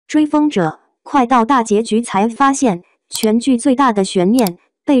追风者，快到大结局才发现，全剧最大的悬念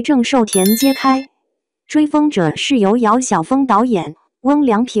被郑寿田揭开。追风者是由姚晓峰导演，翁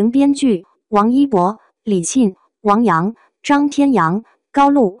良平编剧，王一博、李沁、王阳、张天阳、高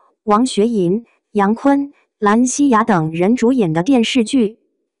露、王学银、杨坤、蓝希雅等人主演的电视剧。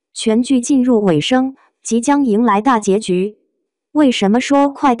全剧进入尾声，即将迎来大结局。为什么说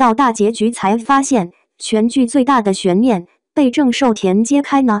快到大结局才发现，全剧最大的悬念被郑寿田揭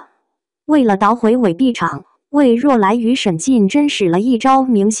开呢？为了捣毁伪币场，魏若来与沈进真使了一招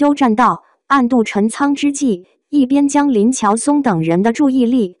明修栈道，暗度陈仓之计，一边将林乔松等人的注意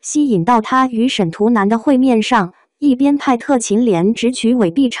力吸引到他与沈图南的会面上，一边派特勤连直取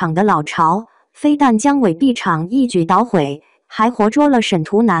伪币场的老巢，非但将伪币场一举捣毁，还活捉了沈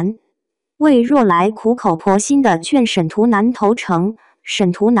图南。魏若来苦口婆心地劝沈图南投诚，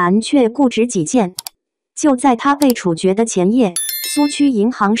沈图南却固执己见。就在他被处决的前夜，苏区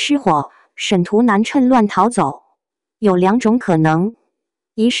银行失火，沈图南趁乱逃走。有两种可能，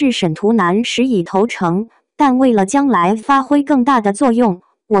一是沈图南实已投诚，但为了将来发挥更大的作用，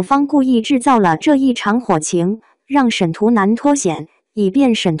我方故意制造了这一场火情，让沈图南脱险，以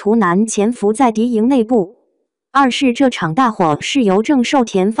便沈图南潜伏在敌营内部。二是这场大火是由郑寿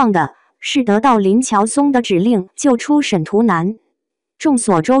田放的，是得到林乔松的指令救出沈图南。众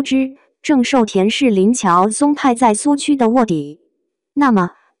所周知，郑寿田是林乔松派在苏区的卧底。那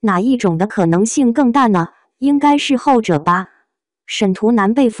么哪一种的可能性更大呢？应该是后者吧。沈图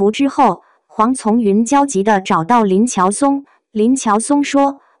南被俘之后，黄从云焦急地找到林乔松。林乔松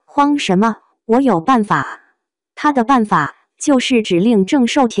说：“慌什么？我有办法。”他的办法就是指令郑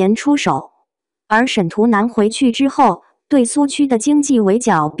寿田出手。而沈图南回去之后，对苏区的经济围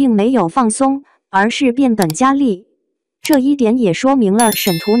剿并没有放松，而是变本加厉。这一点也说明了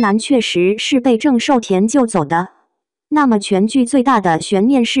沈图南确实是被郑寿田救走的。那么全剧最大的悬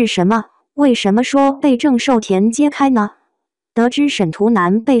念是什么？为什么说被郑寿田揭开呢？得知沈图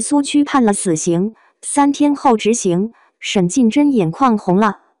南被苏区判了死刑，3天后执行，沈进真眼眶红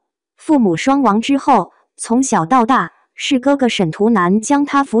了。父母双亡之后，从小到大是哥哥沈图南将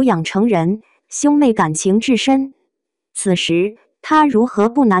他抚养成人，兄妹感情至深。此时他如何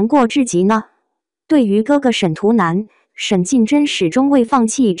不难过至极呢？对于哥哥沈图南，沈进真始终未放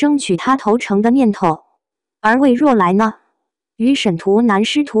弃争取他投诚的念头。而魏若来呢，与沈图南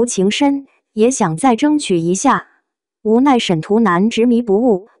师徒情深，也想再争取一下。无奈沈图南执迷不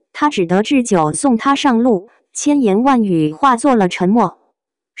悟，他只得置酒送他上路，千言万语化作了沉默。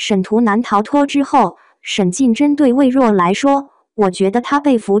沈图南逃脱之后，沈进真对魏若来说：“我觉得他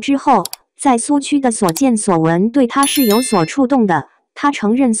被俘之后，在苏区的所见所闻对他是有所触动的。他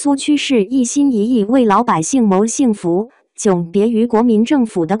承认苏区是一心一意为老百姓谋幸福，迥别于国民政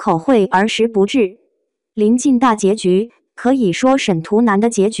府的口惠而实不至。”临近大结局，可以说沈图南的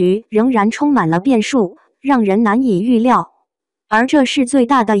结局仍然充满了变数，让人难以预料。而这是最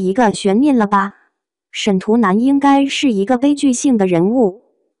大的一个悬念了吧？沈图南应该是一个悲剧性的人物。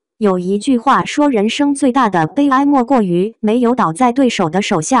有一句话说，人生最大的悲哀莫过于没有倒在对手的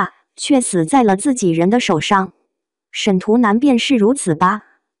手下，却死在了自己人的手上。沈图南便是如此吧。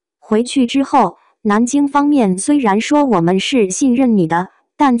回去之后，南京方面虽然说我们是信任你的，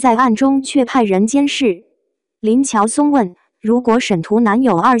但在暗中却派人监视。林乔松问：“如果沈图南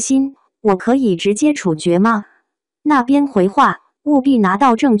有二心，我可以直接处决吗？”那边回话：“务必拿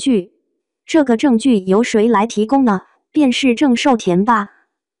到证据。”这个证据由谁来提供呢？便是郑寿田吧。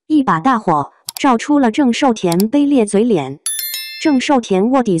一把大火照出了郑寿田卑劣嘴脸。郑寿田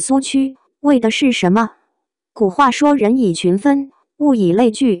卧底苏区，为的是什么？古话说人以群分，物以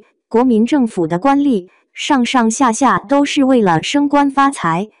类聚，国民政府的官吏上上下下都是为了升官发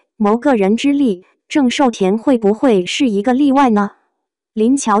财，谋个人之利。郑寿田会不会是一个例外呢？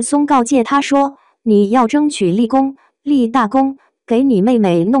林乔松告诫他说：“你要争取立功，立大功，给你妹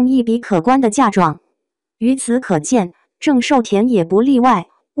妹弄一笔可观的嫁妆。”由此可见，郑寿田也不例外。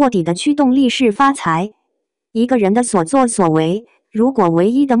卧底的驱动力是发财。一个人的所作所为，如果唯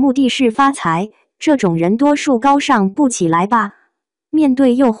一的目的是发财，这种人多数高尚不起来吧？面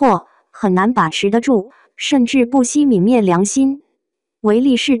对诱惑，很难把持得住，甚至不惜泯灭良心。唯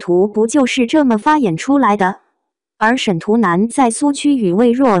利是图不就是这么发演出来的？而沈图南在苏区与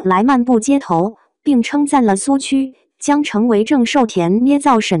魏若来漫步街头，并称赞了苏区，将成为郑寿田捏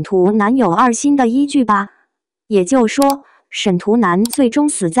造沈图南有二心的依据吧。也就是说，沈图南最终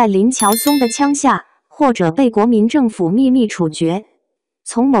死在林乔松的枪下，或者被国民政府秘密处决。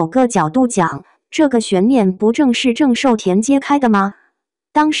从某个角度讲，这个悬念不正是郑寿田揭开的吗？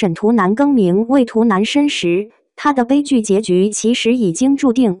当沈图南更名为图南申时，他的悲剧结局其实已经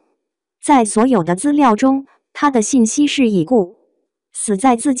注定。在所有的资料中，他的信息是已故。死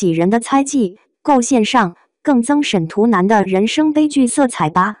在自己人的猜忌构陷上，更增沈图南的人生悲剧色彩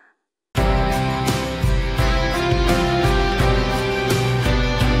吧。